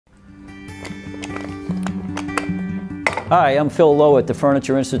Hi, I'm Phil Lowe at the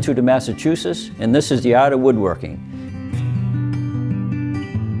Furniture Institute of Massachusetts, and this is The Art of Woodworking.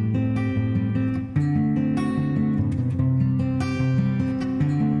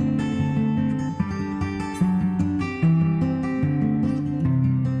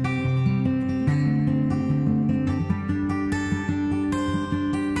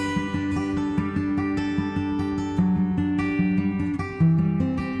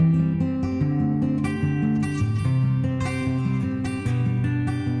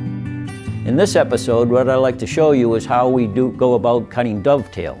 In this episode, what I'd like to show you is how we go about cutting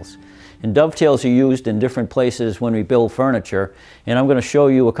dovetails. And dovetails are used in different places when we build furniture, and I'm going to show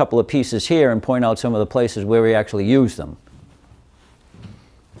you a couple of pieces here and point out some of the places where we actually use them.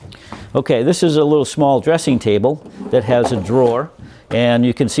 Okay, this is a little small dressing table that has a drawer, and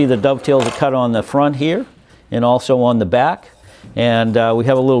you can see the dovetails are cut on the front here and also on the back, and we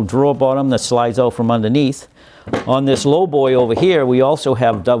have a little drawer bottom that slides out from underneath. On this low boy over here, we also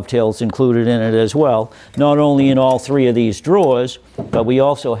have dovetails included in it as well, not only in all three of these drawers, but we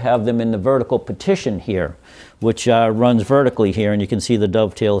also have them in the vertical partition here, which runs vertically here, and you can see the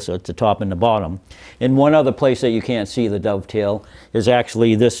dovetails at the top and the bottom. And one other place that you can't see the dovetail is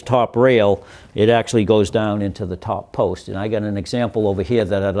actually this top rail. It actually goes down into the top post, and I got an example over here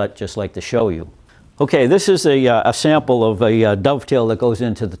that I'd just like to show you. Okay, this is a sample of a dovetail that goes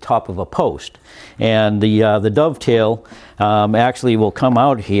into the top of a post. And the dovetail actually will come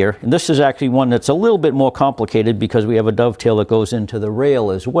out here. And this is actually one that's a little bit more complicated because we have a dovetail that goes into the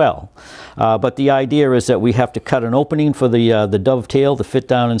rail as well. But the idea is that we have to cut an opening for the dovetail to fit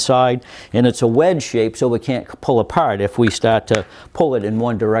down inside. And it's a wedge shape, so we can't pull apart if we start to pull it in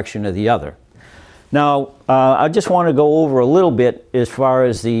one direction or the other. Now, I just want to go over a little bit as far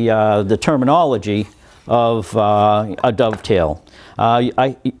as the terminology of a dovetail.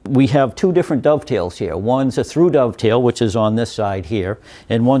 We have two different dovetails here. One's a through dovetail, which is on this side here,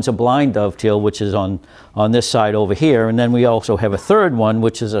 and one's a blind dovetail, which is on this side over here. And then we also have a third one,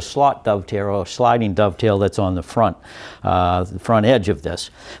 which is a slot dovetail or a sliding dovetail that's on the front edge of this.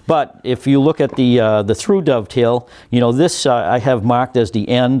 But if you look at the through dovetail, you know, this I have marked as the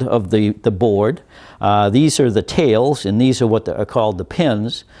end of the board. These are the tails, and these are what are called the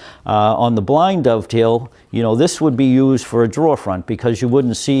pins. On the blind dovetail, you know, this would be used for a drawer front because you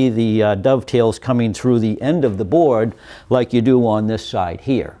wouldn't see the dovetails coming through the end of the board like you do on this side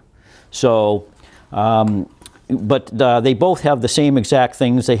here. So, but they both have the same exact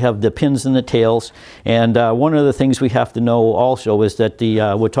things. They have the pins and the tails. And one of the things we have to know also is that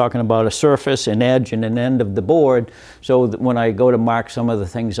we're talking about a surface, an edge, and an end of the board. So that when I go to mark some of the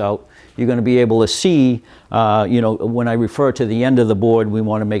things out, you're going to be able to see, you know, when I refer to the end of the board, we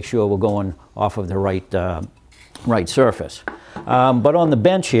want to make sure we're going off of the right surface. But on the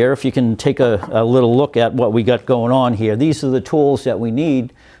bench here, if you can take a little look at what we got going on here, these are the tools that we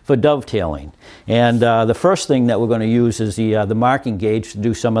need for dovetailing. And the first thing that we're going to use is the marking gauge to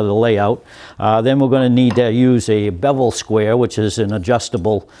do some of the layout. Then we're going to need to use a bevel square, which is an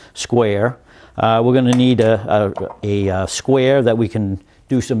adjustable square. We're going to need a square that we can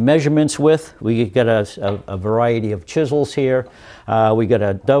do some measurements with. We got a variety of chisels here. We got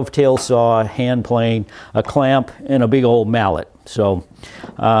a dovetail saw, hand plane, a clamp, and a big old mallet. So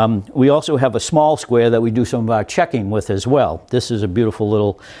we also have a small square that we do some of our checking with as well. This is a beautiful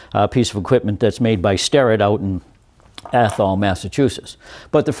little piece of equipment that's made by Sterrett out in Athol, Massachusetts.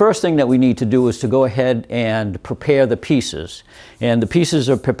 But the first thing that we need to do is to go ahead and prepare the pieces. And the pieces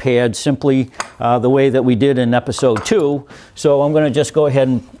are prepared simply the way that we did in episode 2. So I'm going to just go ahead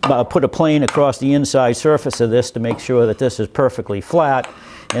and put a plane across the inside surface of this to make sure that this is perfectly flat.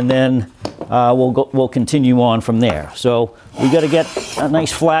 And then we'll continue on from there. So we got to get a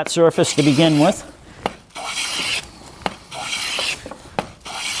nice flat surface to begin with.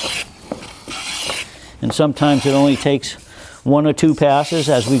 And sometimes it only takes 1 or 2 passes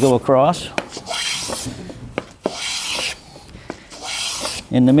as we go across.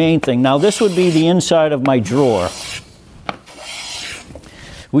 And the main thing, now this would be the inside of my drawer.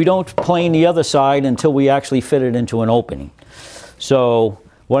 We don't plane the other side until we actually fit it into an opening. So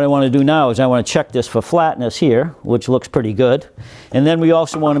what I want to do now is I want to check this for flatness here, which looks pretty good. And then we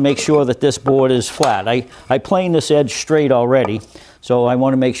also want to make sure that this board is flat. I planed this edge straight already, so I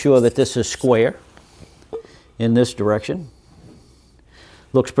want to make sure that this is square in this direction.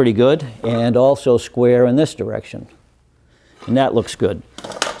 Looks pretty good. And also square in this direction. And that looks good.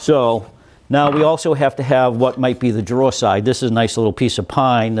 So now we also have to have what might be the drawer side. This is a nice little piece of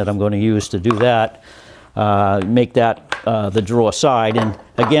pine that I'm going to use to do that. Make that the drawer side. And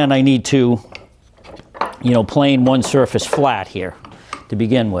again, I need to, you know, plane one surface flat here to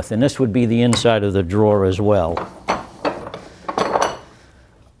begin with. And this would be the inside of the drawer as well.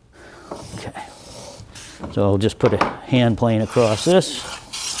 So I'll just put a hand plane across this.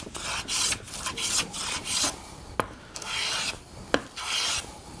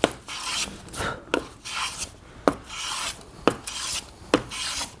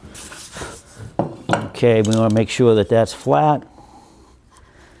 Okay, we want to make sure that that's flat.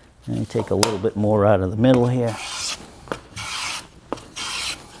 And take a little bit more out of the middle here.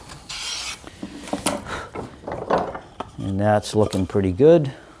 And that's looking pretty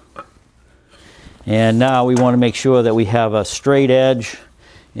good. And now we want to make sure that we have a straight edge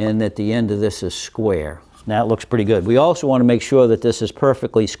and that the end of this is square. That looks pretty good. We also want to make sure that this is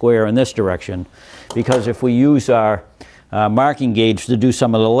perfectly square in this direction, because if we use our marking gauge to do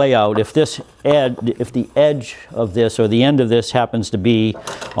some of the layout, if the edge of this or the end of this happens to be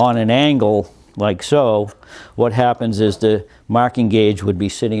on an angle like so, what happens is the marking gauge would be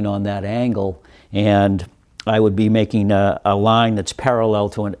sitting on that angle, and I would be making a line that's parallel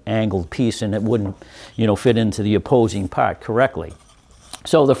to an angled piece, and it wouldn't, fit into the opposing part correctly.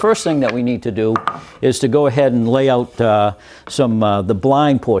 So the first thing that we need to do is to go ahead and lay out the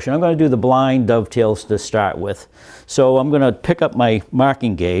blind portion. I'm going to do the blind dovetails to start with. So I'm going to pick up my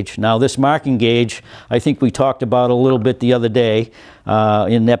marking gauge. Now this marking gauge, I think we talked about a little bit the other day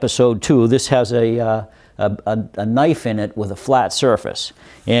in episode 2. This has a knife in it with a flat surface.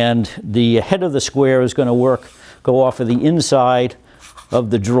 And the head of the square is going to go off of the inside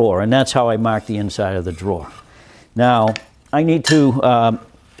of the drawer. And that's how I mark the inside of the drawer. Now, I need to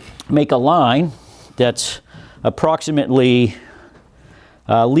make a line that's approximately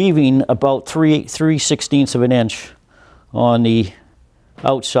leaving about 3/16 of an inch on the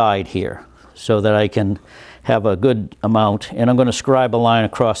outside here, so that I can have a good amount. And I'm going to scribe a line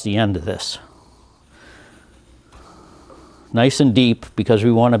across the end of this. Nice and deep, because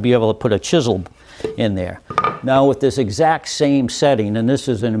we want to be able to put a chisel in there. Now with this exact same setting, and this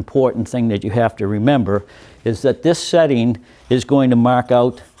is an important thing that you have to remember, is that this setting is going to mark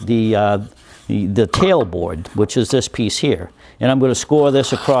out the tailboard, which is this piece here. And I'm going to score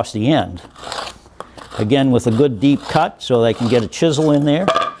this across the end. Again, with a good deep cut, so that I can get a chisel in there.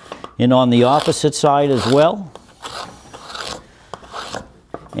 And on the opposite side as well.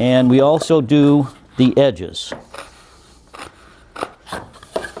 And we also do the edges.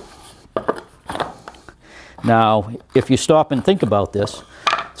 Now, if you stop and think about this,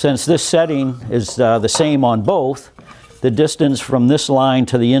 since this setting is the same on both, the distance from this line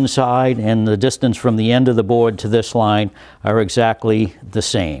to the inside and the distance from the end of the board to this line are exactly the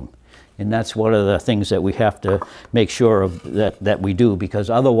same. And that's one of the things that we have to make sure of that we do, because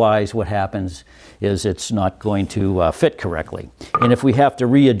otherwise what happens is it's not going to fit correctly. And if we have to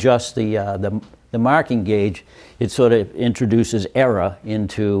readjust the marking gauge, it sort of introduces error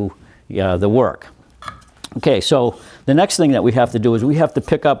into the work. Okay, so the next thing that we have to do is we have to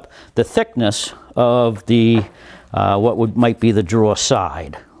pick up the thickness of the might be the drawer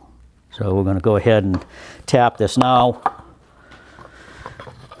side. So we're going to go ahead and tap this now.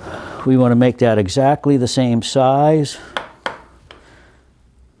 We want to make that exactly the same size.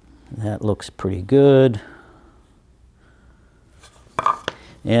 That looks pretty good.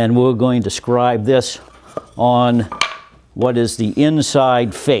 And we're going to scribe this on what is the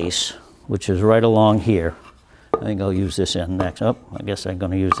inside face, which is right along here. I think I'll use this end next. Oh, I guess I'm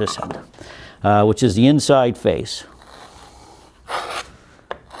going to use this end, which is the inside face.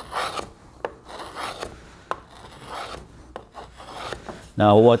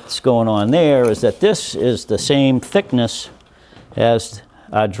 Now what's going on there is that this is the same thickness as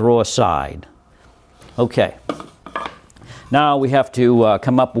our drawer side. Okay. Now we have to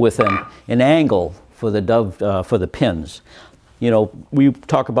come up with an angle for the pins. We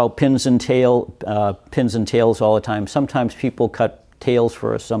talk about pins and tails all the time. Sometimes people cut tails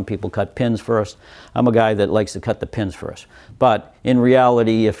first, some people cut pins first. I'm a guy that likes to cut the pins first. But in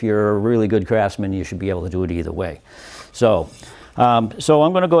reality, if you're a really good craftsman, you should be able to do it either way. So I'm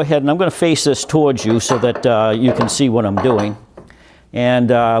going to go ahead and I'm going to face this towards you so that you can see what I'm doing.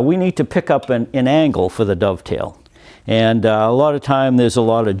 And we need to pick up an angle for the dovetail. And a lot of time there's a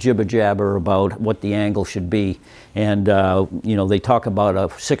lot of jibber-jabber about what the angle should be. And they talk about a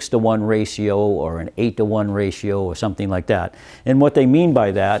 6-to-1 ratio or an 8-to-1 ratio or something like that. And what they mean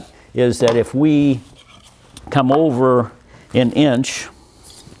by that is that if we come over an inch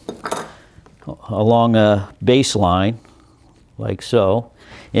along a baseline, like so,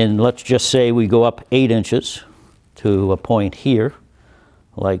 and let's just say we go up 8 inches to a point here,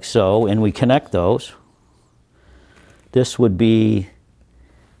 like so, and we connect those, this would be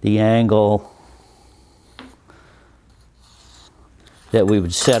the angle that we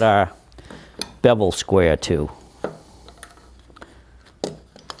would set our bevel square to,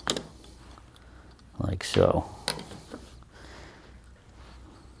 like so.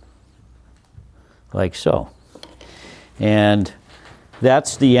 Like so. And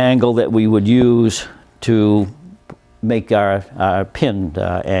that's the angle that we would use to make our pinned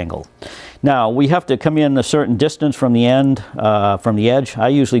angle. Now we have to come in a certain distance from the end, from the edge. I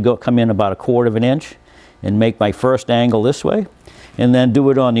usually come in about 1/4 of an inch and make my first angle this way, and then do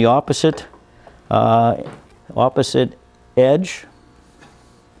it on the opposite edge.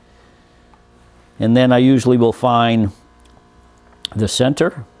 And then I usually will find the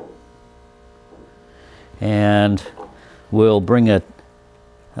center, and we'll bring a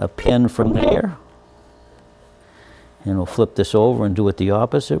pin from there, and we'll flip this over and do it the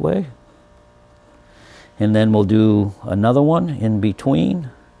opposite way. And then we'll do another one in between.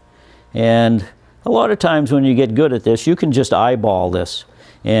 And a lot of times when you get good at this, you can just eyeball this,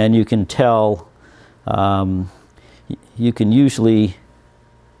 and you can tell, you can usually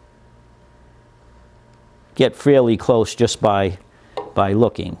get fairly close just by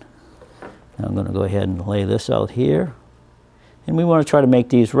looking. Now I'm going to go ahead and lay this out here. And we want to try to make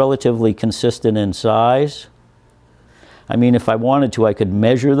these relatively consistent in size. I mean, if I wanted to, I could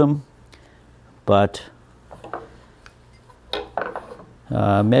measure them, but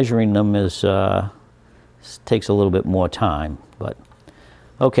measuring them takes a little bit more time. But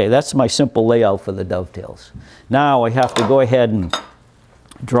okay, that's my simple layout for the dovetails. Now I have to go ahead and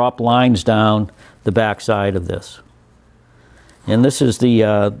drop lines down the back side of this. And this is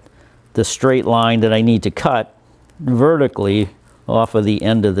the straight line that I need to cut vertically off of the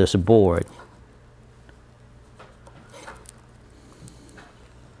end of this board.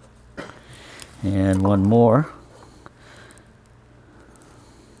 And one more.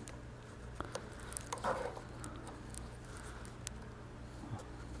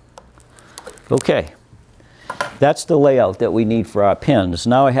 Okay, that's the layout that we need for our pins.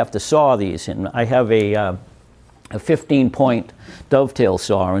 Now I have to saw these, and I have a 15-point dovetail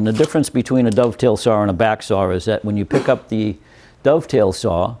saw, and the difference between a dovetail saw and a back saw is that when you pick up the dovetail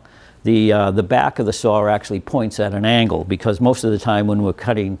saw, the back of the saw actually points at an angle, because most of the time when we're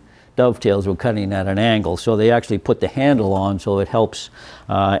cutting dovetails, we're cutting at an angle. So they actually put the handle on so it helps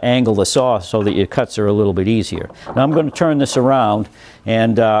angle the saw so that your cuts are a little bit easier. Now I'm going to turn this around,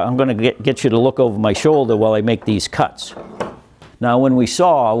 and I'm going to get you to look over my shoulder while I make these cuts. Now when we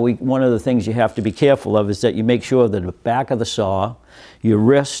saw, one of the things you have to be careful of is that you make sure that the back of the saw, your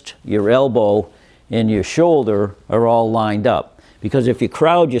wrist, your elbow, and your shoulder are all lined up. Because if you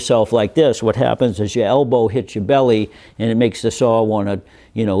crowd yourself like this, what happens is your elbow hits your belly, and it makes the saw want to,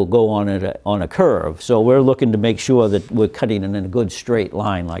 go on a curve. So we're looking to make sure that we're cutting in a good straight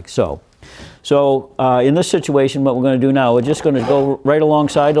line like so. So in this situation, what we're going to do now, we're just going to go right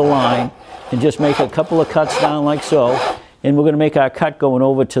alongside the line and just make a couple of cuts down like so. And we're going to make our cut going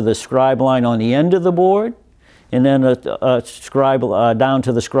over to the scribe line on the end of the board, and then a scribe down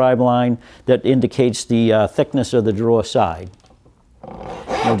to the scribe line that indicates the thickness of the drawer side.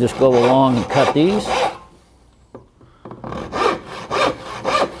 We'll just go along and cut these.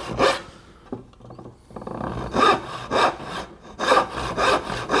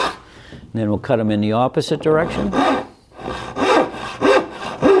 And then we'll cut them in the opposite direction.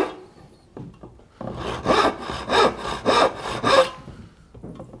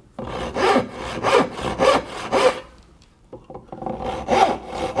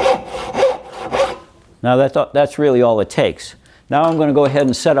 Now that's really all it takes. Now I'm going to go ahead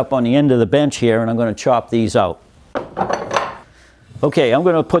and set up on the end of the bench here, and I'm going to chop these out. Okay, I'm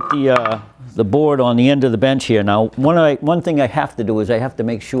going to put the board on the end of the bench here. Now one thing I have to do is I have to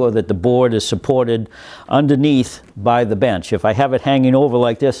make sure that the board is supported underneath by the bench. If I have it hanging over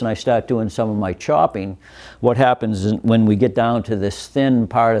like this and I start doing some of my chopping, what happens is when we get down to this thin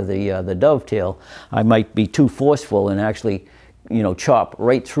part of the dovetail, I might be too forceful and actually chop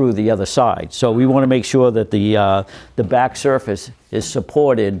right through the other side. So we want to make sure that the back surface is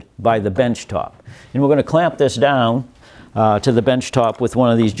supported by the bench top. And we're going to clamp this down to the bench top with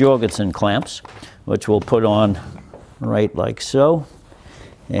one of these Jorgensen clamps, which we'll put on right like so,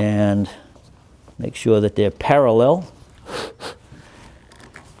 and make sure that they're parallel.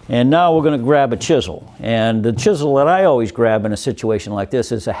 And now we're going to grab a chisel. And the chisel that I always grab in a situation like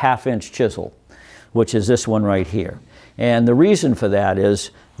this is a 1/2-inch chisel, which is this one right here. And the reason for that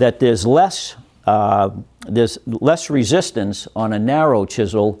is that there's less resistance on a narrow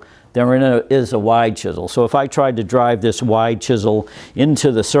chisel than is a wide chisel. So if I tried to drive this wide chisel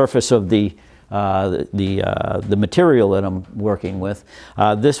into the surface of the material that I'm working with,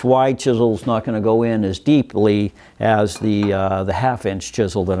 this wide chisel is not going to go in as deeply as the 1/2-inch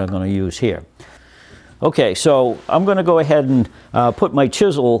chisel that I'm going to use here. Okay, so I'm going to go ahead and put my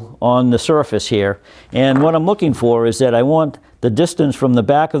chisel on the surface here, and what I'm looking for is that I want the distance from the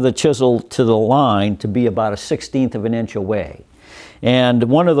back of the chisel to the line to be about 1/16 of an inch away. And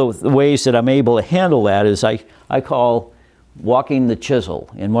one of the ways that I'm able to handle that is I call walking the chisel.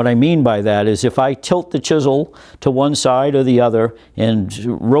 And what I mean by that is if I tilt the chisel to one side or the other and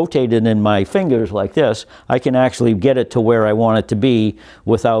rotate it in my fingers like this, I can actually get it to where I want it to be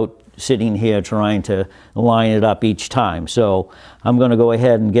without sitting here trying to line it up each time. So I'm going to go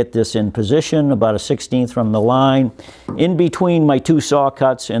ahead and get this in position about 1/16 from the line in between my two saw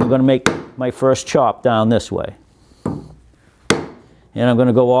cuts, and I'm going to make my first chop down this way. And I'm going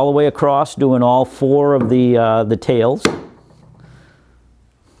to go all the way across, doing all 4 of the tails.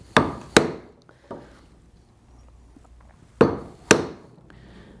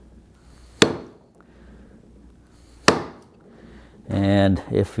 And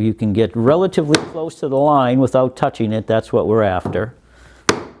if you can get relatively close to the line without touching it, that's what we're after.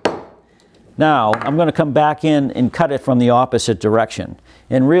 Now, I'm going to come back in and cut it from the opposite direction.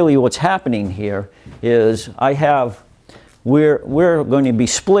 And really what's happening here is we're going to be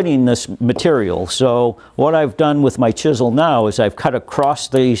splitting this material. So what I've done with my chisel now is I've cut across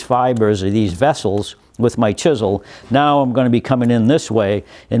these fibers or these vessels with my chisel. Now I'm going to be coming in this way,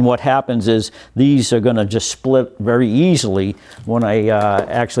 and what happens is these are going to just split very easily when I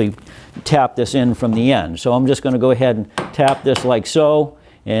actually tap this in from the end. So I'm just going to go ahead and tap this like so,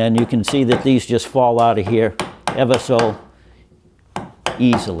 and you can see that these just fall out of here ever so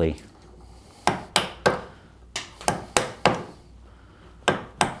easily.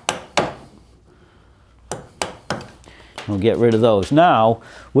 We'll get rid of those. Now,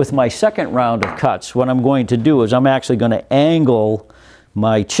 with my second round of cuts, what I'm going to do is I'm actually going to angle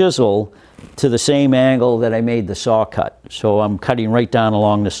my chisel to the same angle that I made the saw cut. So I'm cutting right down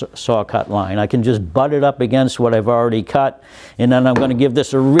along the saw cut line. I can just butt it up against what I've already cut, and then I'm going to give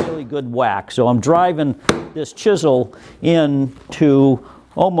this a really good whack. So I'm driving this chisel in to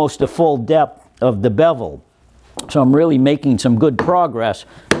almost the full depth of the bevel. So I'm really making some good progress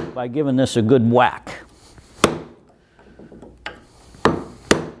by giving this a good whack.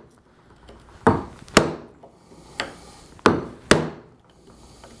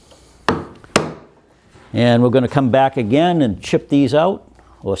 And we're going to come back again and chip these out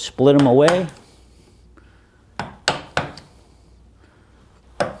or split them away.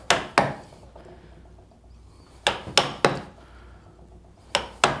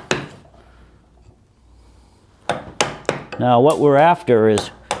 Now what we're after is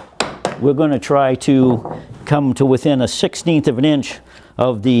we're going to try to come to within 1/16 of an inch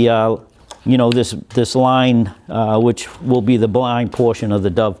of the you know, this line which will be the blind portion of the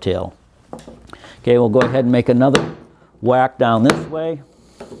dovetail. Okay, we'll go ahead and make another whack down this way.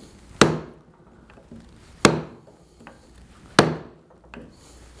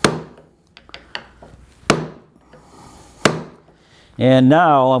 And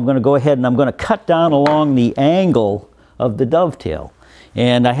now I'm going to go ahead and I'm going to cut down along the angle of the dovetail.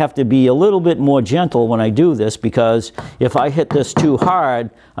 And I have to be a little bit more gentle when I do this, because if I hit this too hard,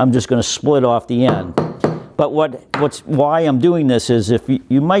 I'm just going to split off the end. But why I'm doing this is if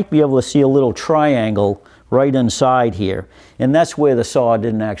you might be able to see a little triangle right inside here, and that's where the saw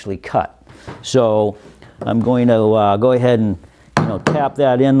didn't actually cut. So I'm going to go ahead and tap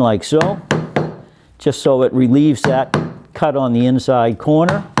that in like so, just so it relieves that cut on the inside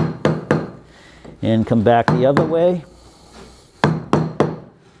corner, and come back the other way.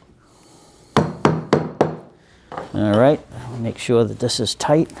 All right, make sure that this is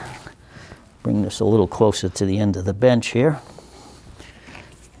tight. Bring this a little closer to the end of the bench here.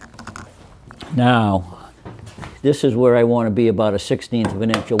 Now, this is where I want to be about 1/16 of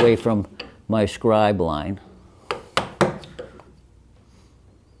an inch away from my scribe line.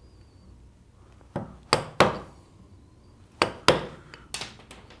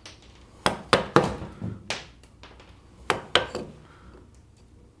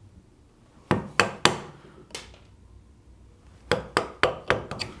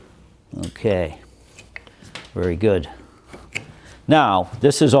 Okay, very good. Now,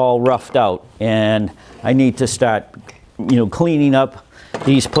 this is all roughed out, and I need to start, cleaning up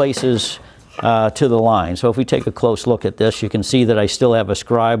these places to the line. So if we take a close look at this, you can see that I still have a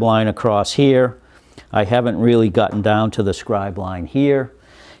scribe line across here. I haven't really gotten down to the scribe line here.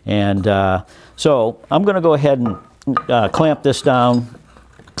 And so I'm going to go ahead and clamp this down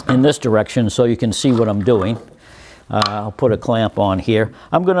in this direction so you can see what I'm doing. I'll put a clamp on here.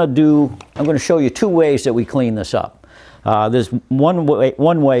 I'm going to show you 2 ways that we clean this up. There's one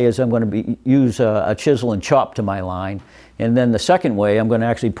way is I'm going to use a chisel and chop to my line, And then the second way, I'm going to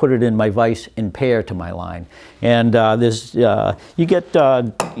actually put it in my vise and pair to my line. And you get,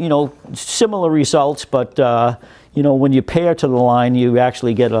 you know, similar results, but, you know, when you pair to the line, you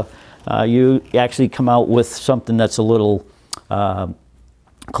actually get you actually come out with something that's a little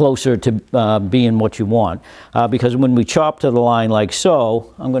closer to being what you want. Because when we chop to the line like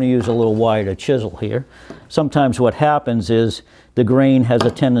so, I'm going to use a little wider chisel here. Sometimes what happens is the grain has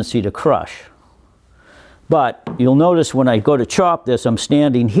a tendency to crush. But you'll notice when I go to chop this, I'm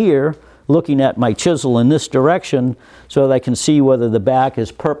standing here looking at my chisel in this direction so that I can see whether the back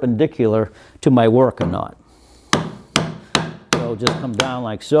is perpendicular to my work or not. So just come down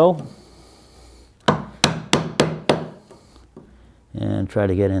like so. And try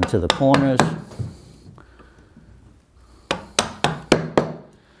to get into the corners.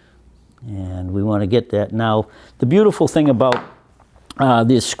 And we want to get that. Now, the beautiful thing about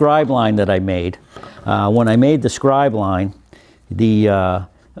this scribe line that I made, when I made the scribe line,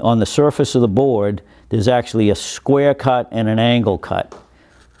 on the surface of the board, there's actually a square cut and an angle cut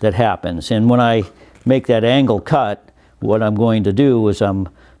that happens. And when I make that angle cut, what I'm going to do is I'm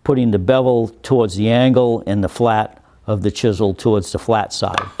putting the bevel towards the angle and the flat of the chisel towards the flat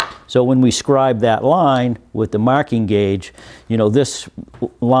side. So when we scribe that line with the marking gauge, you know, this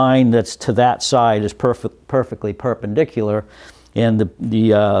line that's to that side is perfectly perpendicular, and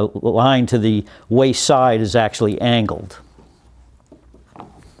the line to the waist side is actually angled.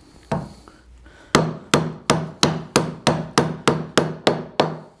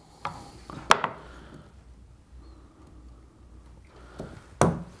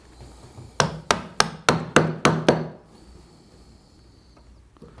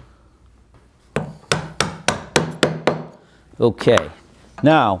 Okay,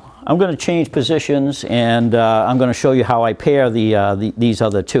 now I'm going to change positions, and I'm going to show you how I pair these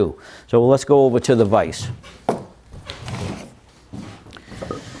other two. So let's go over to the vise.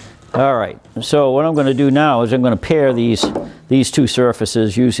 All right, so what I'm going to do now is I'm going to pair these two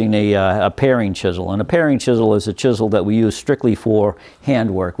surfaces using a pairing chisel. And a pairing chisel is a chisel that we use strictly for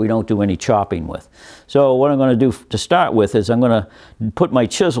handwork. We don't do any chopping with. So what I'm going to do to start with is I'm going to put my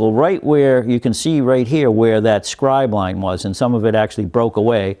chisel right where you can see right here where that scribe line was, and some of it actually broke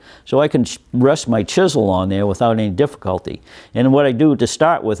away. So I can rest my chisel on there without any difficulty. And what I do to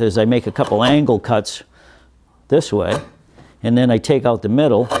start with is I make a couple angle cuts this way, and then I take out the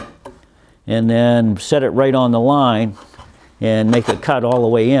middle and then set it right on the line and make a cut all the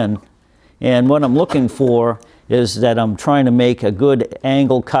way in. And what I'm looking for is that I'm trying to make a good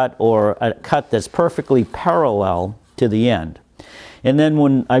angle cut, or a cut that's perfectly parallel to the end. And then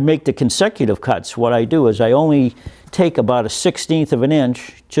when I make the consecutive cuts, what I do is I only take about 1/16 of an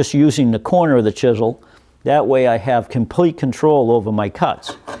inch, just using the corner of the chisel. That way I have complete control over my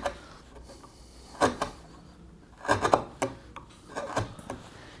cuts.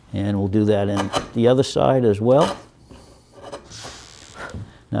 And we'll do that in the other side as well.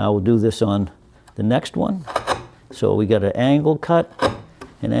 Now we'll do this on the next one. So we got an angle cut,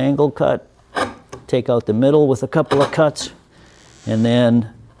 take out the middle with a couple of cuts, and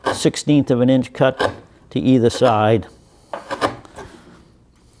then 1/16 of an inch cut to either side.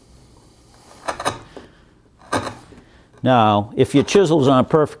 Now, if your chisels aren't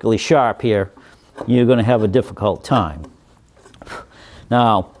perfectly sharp here, you're going to have a difficult time.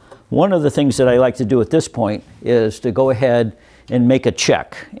 Now, one of the things that I like to do at this point is to go ahead and make a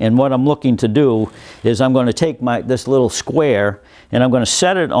check. And what I'm looking to do is I'm going to take this little square, and I'm going to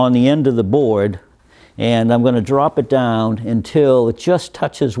set it on the end of the board, and I'm going to drop it down until it just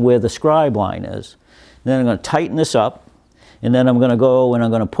touches where the scribe line is. And then I'm going to tighten this up, and then I'm going to go and I'm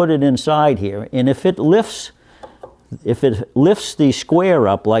going to put it inside here. And if it lifts the square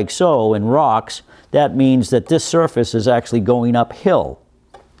up like so and rocks, that means that this surface is actually going uphill.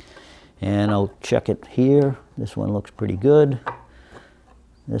 And I'll check it here. This one looks pretty good.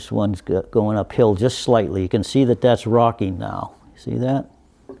 This one's going uphill just slightly. You can see that that's rocking now. See that?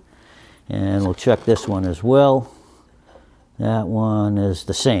 And we'll check this one as well. That one is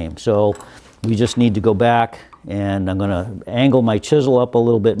the same. So we just need to go back, and I'm going to angle my chisel up a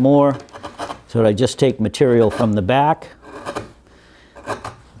little bit more so that I just take material from the back.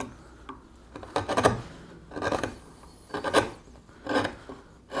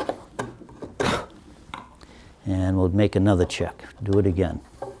 And we'll make another check. Do it again.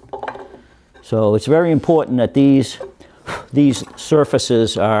 So it's very important that these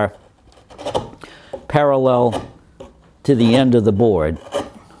surfaces are parallel to the end of the board.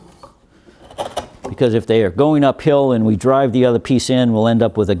 Because if they are going uphill and we drive the other piece in, we'll end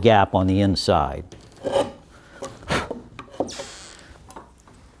up with a gap on the inside.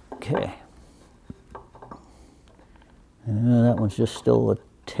 Okay. one's just still a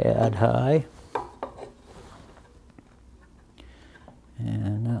tad high.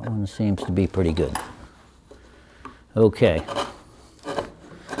 And that one seems to be pretty good. Okay.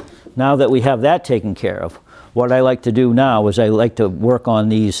 Now that we have that taken care of, what I like to do now is I like to work on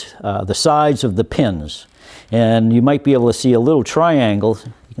these, the sides of the pins. And you might be able to see a little triangle.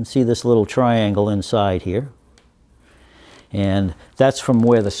 You can see this little triangle inside here. And that's from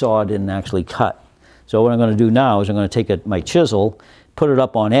where the saw didn't actually cut. So what I'm going to do now is I'm going to take my chisel, put it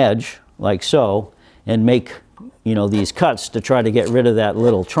up on edge, like so, and make, you know, these cuts to try to get rid of that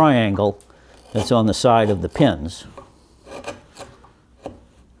little triangle that's on the side of the pins.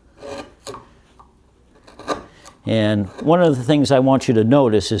 And one of the things I want you to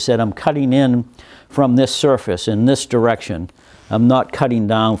notice is that I'm cutting in from this surface in this direction. I'm not cutting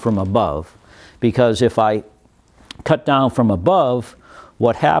down from above, because if I cut down from above,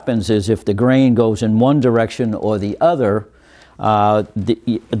 what happens is if the grain goes in one direction or the other,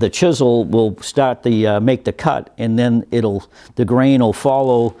 the chisel will start to make the cut, and then the grain will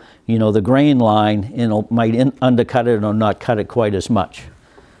follow, you know, the grain line, and it might undercut it or not cut it quite as much.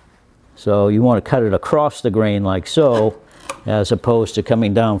 So you want to cut it across the grain like so, as opposed to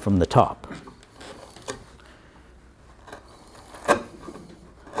coming down from the top.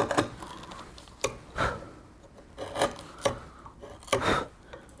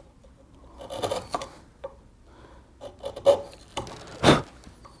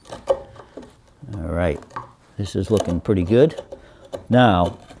 All right, this is looking pretty good.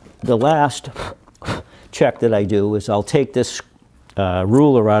 Now, the last check that I do is I'll take this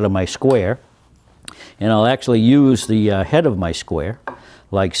ruler out of my square, and I'll actually use the head of my square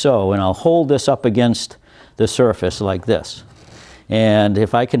like so, and I'll hold this up against the surface like this. And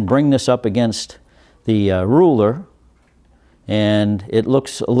if I can bring this up against the ruler, and it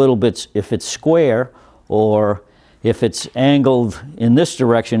looks a little bit, if it's square or if it's angled in this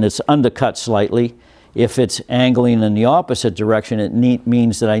direction, it's undercut slightly. If it's angling in the opposite direction, it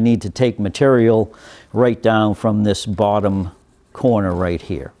means that I need to take material right down from this bottom corner right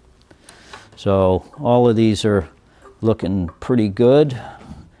here. So all of these are looking pretty good,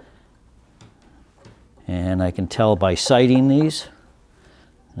 and I can tell by sighting these.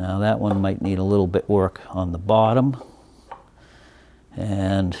 Now that one might need a little bit work on the bottom,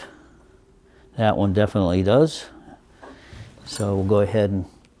 and that one definitely does. So we'll go ahead and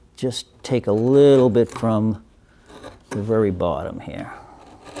just take a little bit from the very bottom here.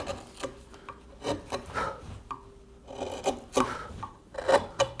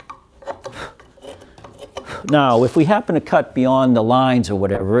 Now, if we happen to cut beyond the lines or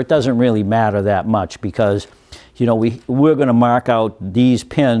whatever, it doesn't really matter that much, because, you know, we're going to mark out these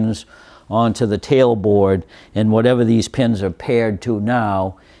pins onto the tailboard, and whatever these pins are paired to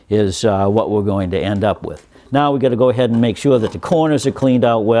now is what we're going to end up with. Now we've got to go ahead and make sure that the corners are cleaned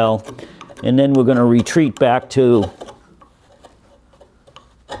out well, and then we're going to retreat back to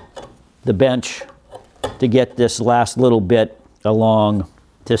the bench to get this last little bit along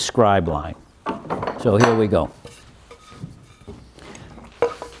this scribe line. So here we go.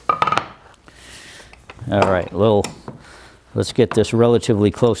 All right, let's get this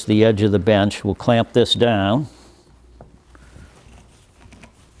relatively close to the edge of the bench. We'll clamp this down.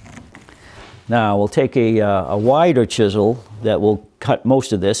 Now we'll take a wider chisel that will cut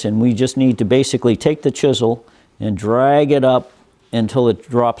most of this, and we just need to basically take the chisel and drag it up until it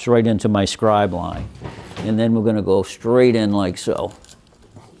drops right into my scribe line. And then we're going to go straight in like so.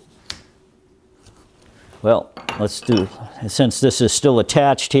 Well, let's do, since this is still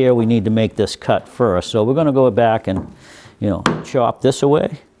attached here, we need to make this cut first. So we're going to go back and, you know, chop this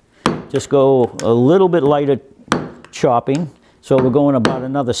away. Just go a little bit lighter chopping. So we're going about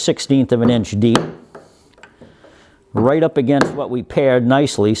another 1/16 of an inch deep, right up against what we paired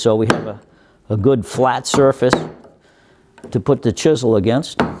nicely, so we have a good flat surface to put the chisel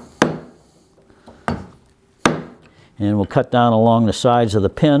against. And we'll cut down along the sides of the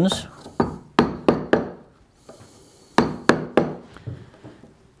pins.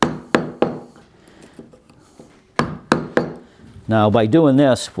 Now, by doing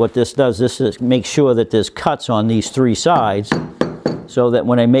this, what this does, this is make sure that there's cuts on these three sides, so that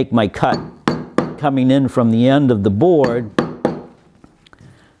when I make my cut coming in from the end of the board,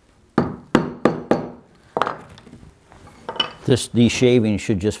 these shavings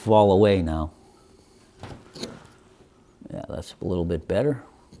should just fall away now. Yeah, that's a little bit better.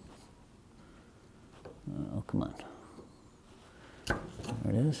 Oh, come on.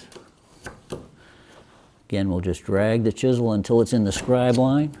 There it is. Again, we'll just drag the chisel until it's in the scribe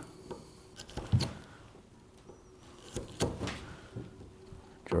line.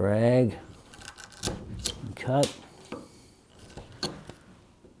 Drag, and cut.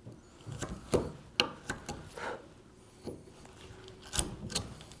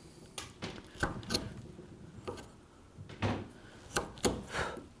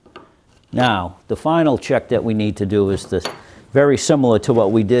 Now, the final check that we need to do is this, very similar to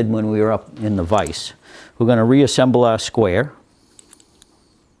what we did when we were up in the vise. We're going to reassemble our square.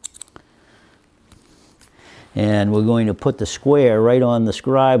 And we're going to put the square right on the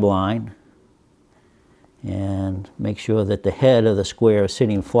scribe line and make sure that the head of the square is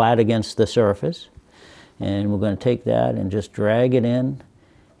sitting flat against the surface. And we're going to take that and just drag it in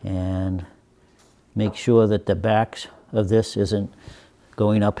and make sure that the back of this isn't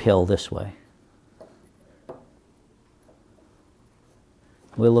going uphill this way.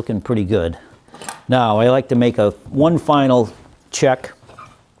 We're looking pretty good. Now, I like to make one final check,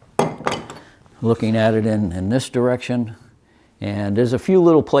 looking at it in this direction. And there's a few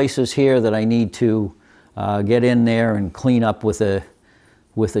little places here that I need to get in there and clean up with a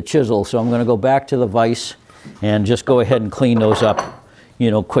chisel. So I'm going to go back to the vise and just go ahead and clean those up,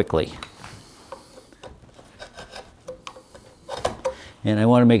 quickly. And I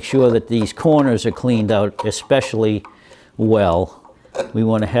want to make sure that these corners are cleaned out especially well. We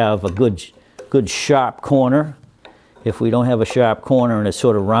want to have a good sharp corner. If we don't have a sharp corner and it's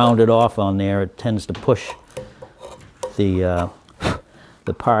sort of rounded off on there, it tends to push the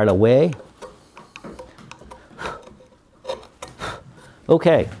part away.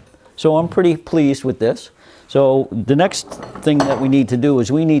 Okay, so I'm pretty pleased with this. So the next thing that we need to do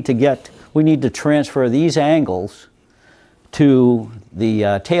is we need to transfer these angles to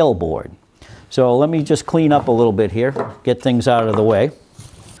the tail board. So let me just clean up a little bit here, get things out of the way.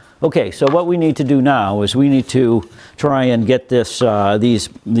 Okay, so what we need to do now is we need to try and get this these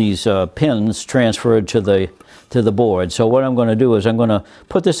pins transferred to the board. So what I'm going to do is I'm going to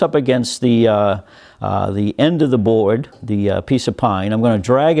put this up against the end of the board, the piece of pine. I'm going to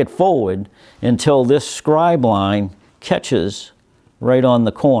drag it forward until this scribe line catches right on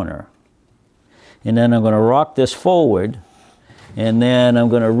the corner. And then I'm going to rock this forward, and then I'm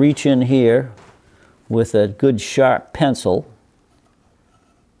going to reach in here with a good sharp pencil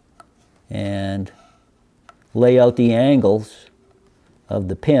and lay out the angles of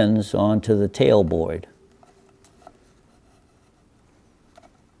the pins onto the tail board.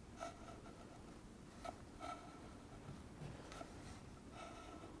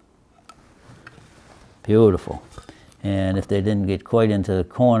 Beautiful. And if they didn't get quite into the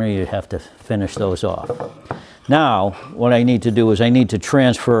corner, you'd have to finish those off. Now, what I need to do is I need to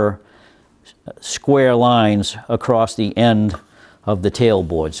transfer square lines across the end of the tail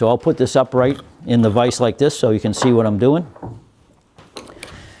board. So I'll put this upright in the vise like this so you can see what I'm doing.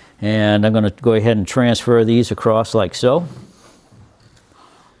 And I'm going to go ahead and transfer these across like so.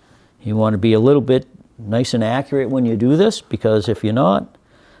 You want to be a little bit nice and accurate when you do this, because if you're not,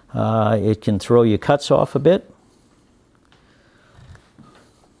 it can throw your cuts off a bit.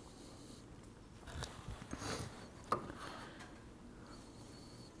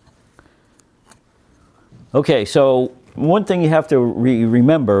 Okay, so one thing you have to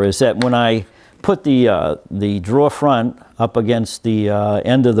remember is that when I put the drawer front up against the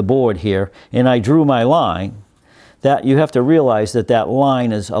end of the board here, and I drew my line, that you have to realize that that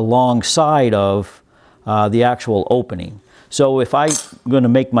line is alongside of the actual opening. So if I'm going to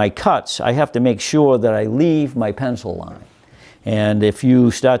make my cuts, I have to make sure that I leave my pencil line. And if you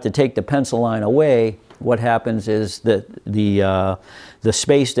start to take the pencil line away, what happens is that the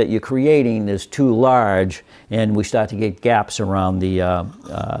space that you're creating is too large, and we start to get gaps around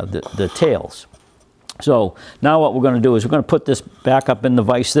the tails. So now what we're going to do is we're going to put this back up in the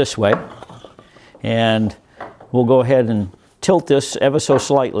vise this way, and we'll go ahead and tilt this ever so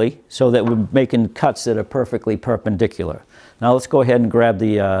slightly so that we're making cuts that are perfectly perpendicular. Now let's go ahead and grab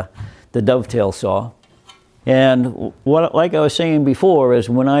the dovetail saw. And like I was saying before, is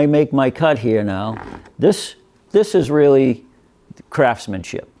when I make my cut here now, this is really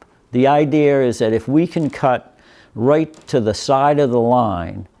craftsmanship. The idea is that if we can cut right to the side of the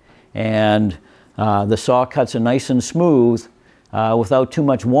line, and the saw cuts are nice and smooth without too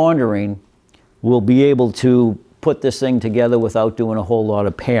much wandering, we'll be able to put this thing together without doing a whole lot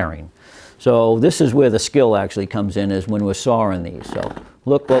of paring. So this is where the skill actually comes in, is when we're sawing these. So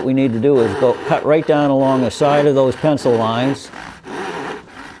look, what we need to do is cut right down along the side of those pencil lines.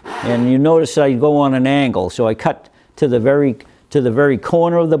 And you notice I go on an angle. So I cut to the very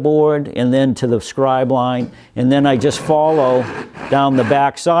corner of the board, and then to the scribe line, and then I just follow down the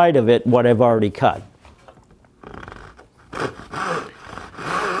back side of it what I've already cut.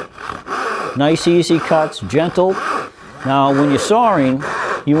 Nice easy cuts, gentle. Now when you're sawing,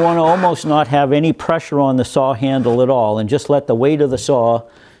 you want to almost not have any pressure on the saw handle at all, and just let the weight of the saw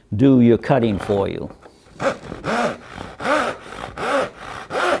do your cutting for you.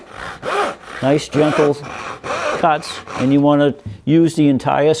 Nice gentle cuts, and you want to use the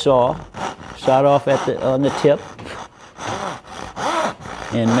entire saw. start off on the tip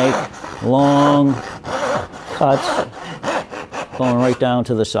and make long cuts going right down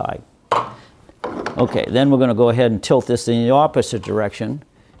to the side. Okay, then we're going to go ahead and tilt this in the opposite direction,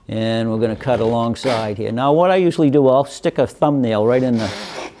 and we're going to cut alongside here. Now what I usually do, I'll stick a thumbnail right in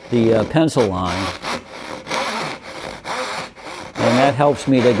the pencil line, and that helps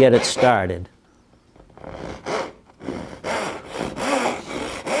me to get it started.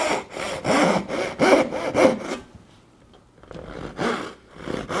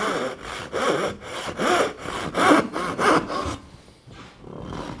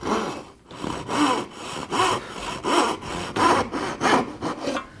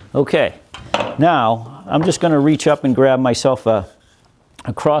 Okay, now I'm just going to reach up and grab myself a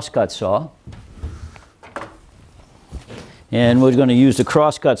crosscut saw, and we're going to use the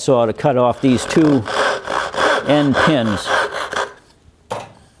crosscut saw to cut off these two end pins.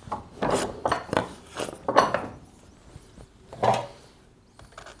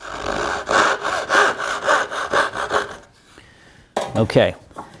 Okay.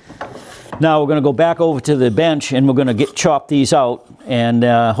 Now we're going to go back over to the bench and we're going to chop these out and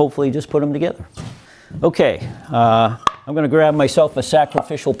hopefully just put them together. Okay, I'm going to grab myself a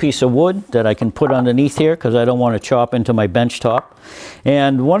sacrificial piece of wood that I can put underneath here because I don't want to chop into my bench top.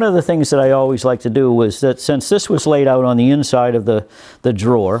 And one of the things that I always like to do was that since this was laid out on the inside of the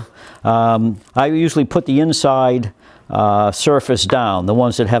drawer, I usually put the inside surface down, the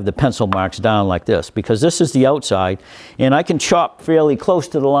ones that have the pencil marks down like this, because this is the outside and I can chop fairly close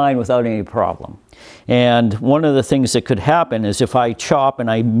to the line without any problem. And one of the things that could happen is if I chop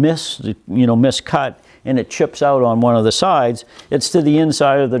and I miscut and it chips out on one of the sides, it's to the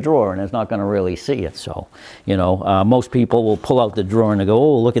inside of the drawer and it's not going to really see it. So, most people will pull out the drawer and they go,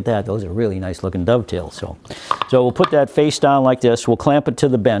 oh, look at that, those are really nice looking dovetails. So we'll put that face down like this, we'll clamp it to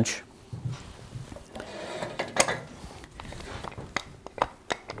the bench.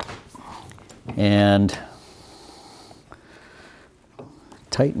 And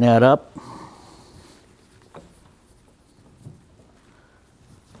tighten that up.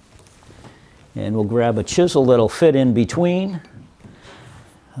 And we'll grab a chisel that'll fit in between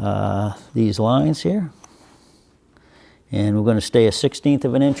these lines here. And we're going to stay a 1/16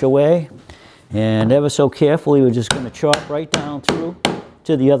 of an inch away. And ever so carefully, we're just going to chop right down through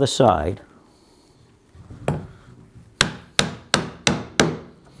to the other side.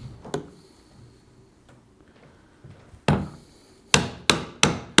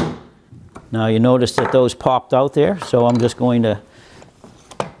 Now you notice that those popped out there, so I'm just going to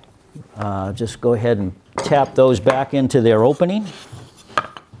just go ahead and tap those back into their opening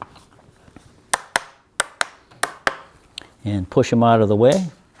and push them out of the way.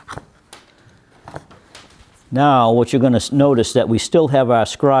 Now what you're going to notice that we still have our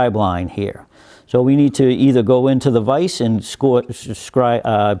scribe line here. So we need to either go into the vise and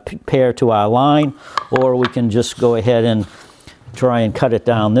pair to our line, or we can just go ahead and try and cut it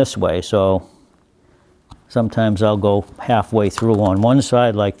down this way. So sometimes I'll go halfway through on one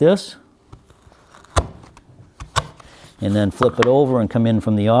side like this and then flip it over and come in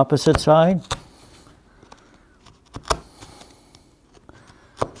from the opposite side.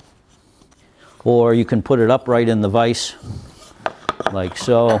 Or you can put it upright in the vise like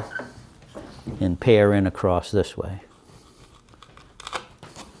so and pair in across this way.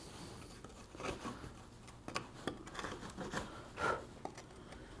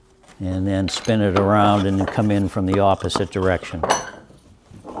 And then spin it around and then come in from the opposite direction.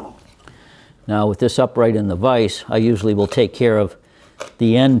 Now with this upright in the vise, I usually will take care of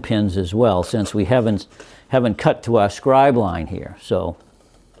the end pins as well, since we haven't cut to our scribe line here. So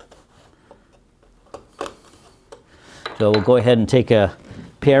we'll go ahead and take a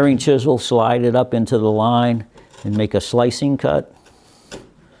paring chisel, slide it up into the line and make a slicing cut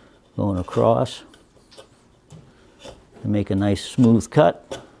going across and make a nice smooth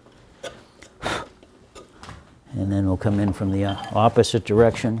cut. And then we'll come in from the opposite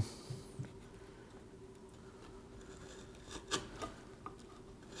direction.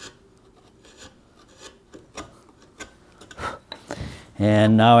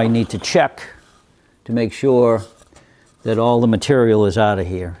 And now I need to check to make sure that all the material is out of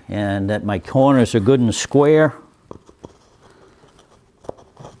here and that my corners are good and square.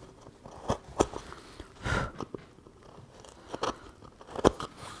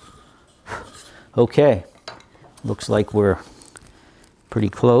 Okay. Looks like we're pretty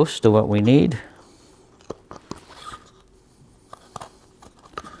close to what we need.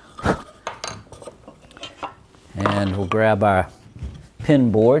 And we'll grab our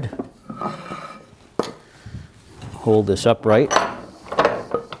pin board, hold this upright,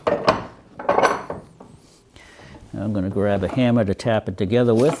 I'm going to grab a hammer to tap it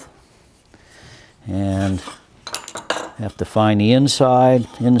together with. And have to find the inside.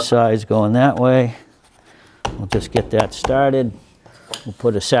 Inside's going that way. We'll just get that started. We'll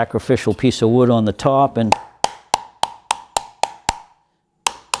put a sacrificial piece of wood on the top and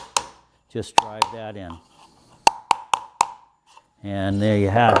just drive that in. And there you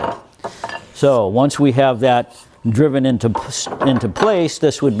have it. So once we have that driven into place,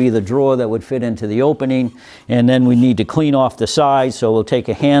 this would be the drawer that would fit into the opening, and then we need to clean off the sides, so we'll take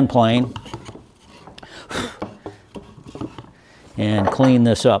a hand plane and clean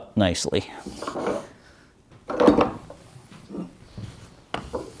this up nicely.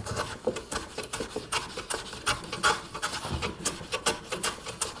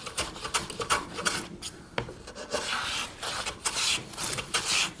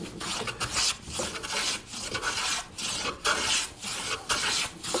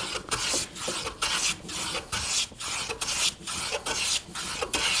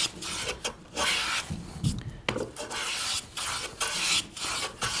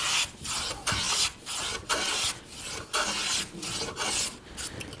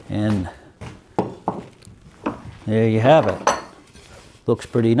 And there you have it. Looks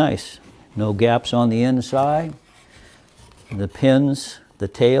pretty nice. No gaps on the inside. The pins, the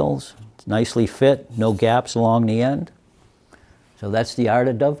tails, nicely fit. No gaps along the end. So that's the art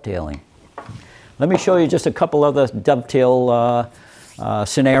of dovetailing. Let me show you just a couple other dovetail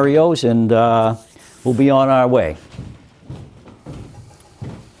scenarios, and we'll be on our way.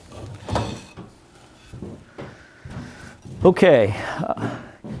 Okay.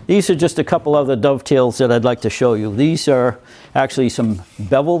 These are just a couple other dovetails that I'd like to show you. These are actually some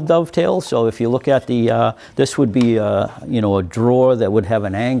beveled dovetails. So if you look at the, this would be you know, a drawer that would have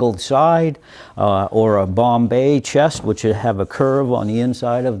an angled side, or a Bombay chest, which would have a curve on the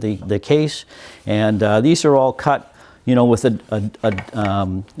inside of the case. And these are all cut, you know, with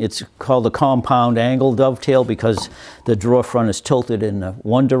it's called a compound angle dovetail because the drawer front is tilted in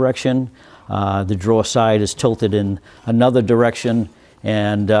one direction, the drawer side is tilted in another direction.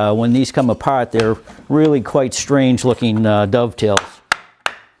 And when these come apart, they're really quite strange looking dovetails.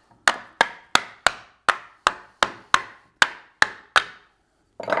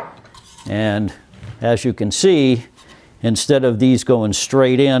 And as you can see, instead of these going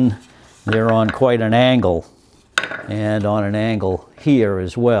straight in, they're on quite an angle, and on an angle here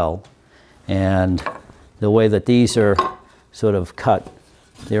as well. And the way that these are sort of cut,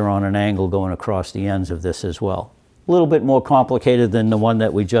 they're on an angle going across the ends of this as well. A little bit more complicated than the one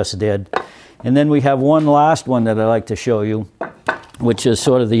that we just did. And then we have one last one that I'd like to show you, which is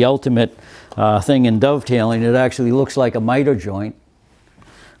sort of the ultimate thing in dovetailing. It actually looks like a miter joint,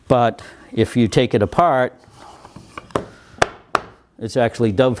 but if you take it apart, it's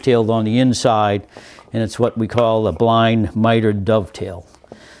actually dovetailed on the inside, and it's what we call a blind mitered dovetail.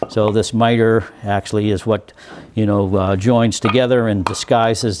 So this miter actually is what, you know, joins together and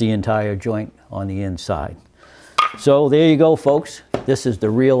disguises the entire joint on the inside. So there you go, folks. This is the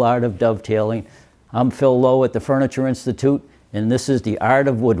real art of dovetailing. I'm Phil Lowe at the Furniture Institute, and this is the art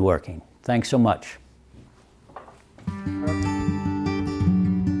of woodworking. Thanks so much.